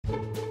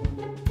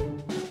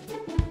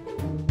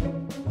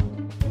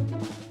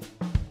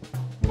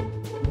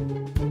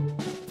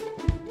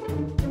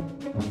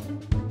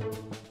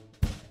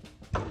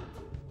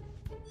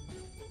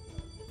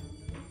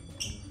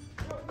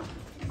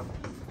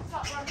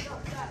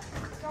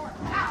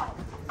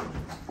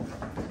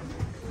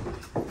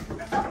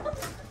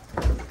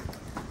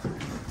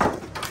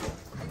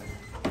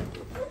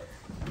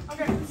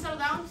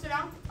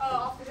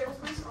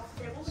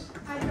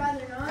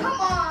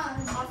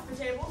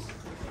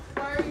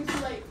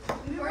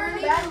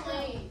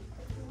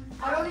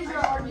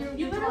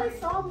probably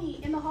saw me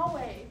in the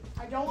hallway.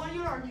 I don't want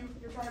you to argue.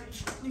 You're tardy.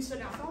 Please sit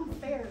down. It's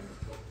unfair.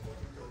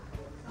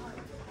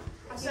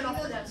 I set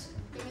off the desk.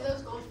 Give me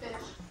those goldfish.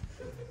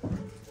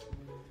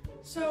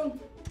 So,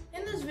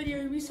 in this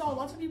video, we saw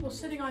lots of people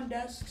sitting on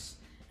desks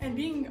and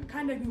being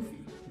kind of goofy.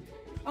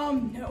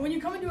 When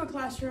you come into a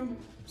classroom,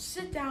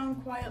 sit down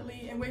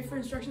quietly and wait for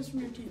instructions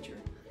from your teacher.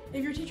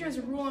 If your teacher has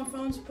a rule on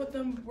phones, put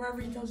them wherever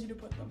he tells you to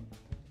put them.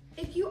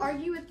 If you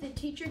argue with the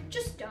teacher,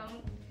 just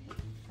don't.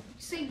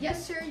 Say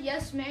yes sir,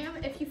 yes ma'am.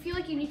 If you feel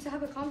like you need to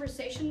have a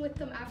conversation with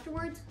them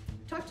afterwards,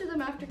 talk to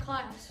them after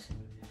class.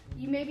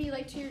 You may be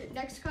late to your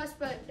next class,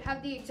 but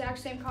have the exact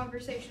same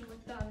conversation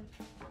with them.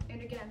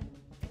 And again,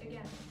 and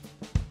again.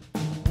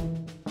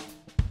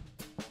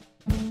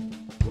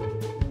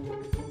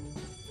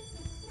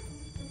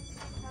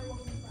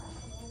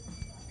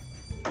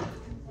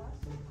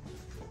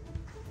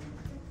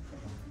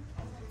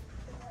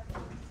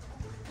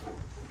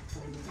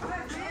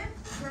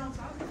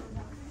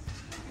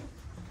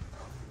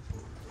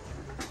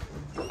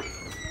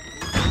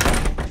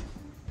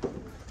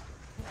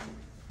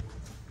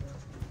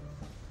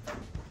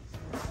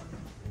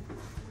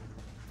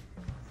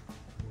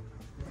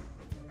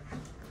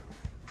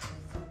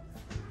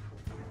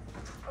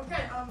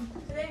 Okay,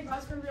 today in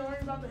class we're going to be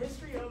learning about the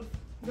history of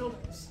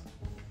buildings.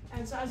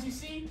 And so as you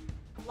see,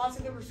 lots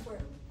of them are square.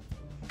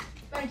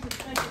 Thank you,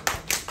 thank you.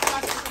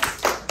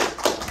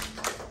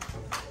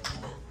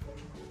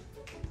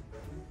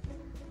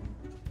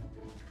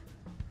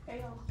 Hey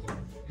y'all.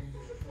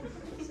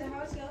 So how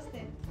was y'all's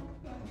day?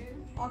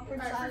 Awkward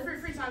Alright,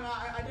 silence. free time.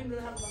 I didn't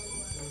really have a lot of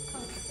work.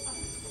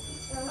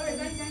 Okay,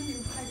 thank you.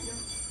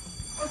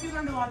 Hope you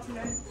learned a lot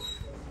today.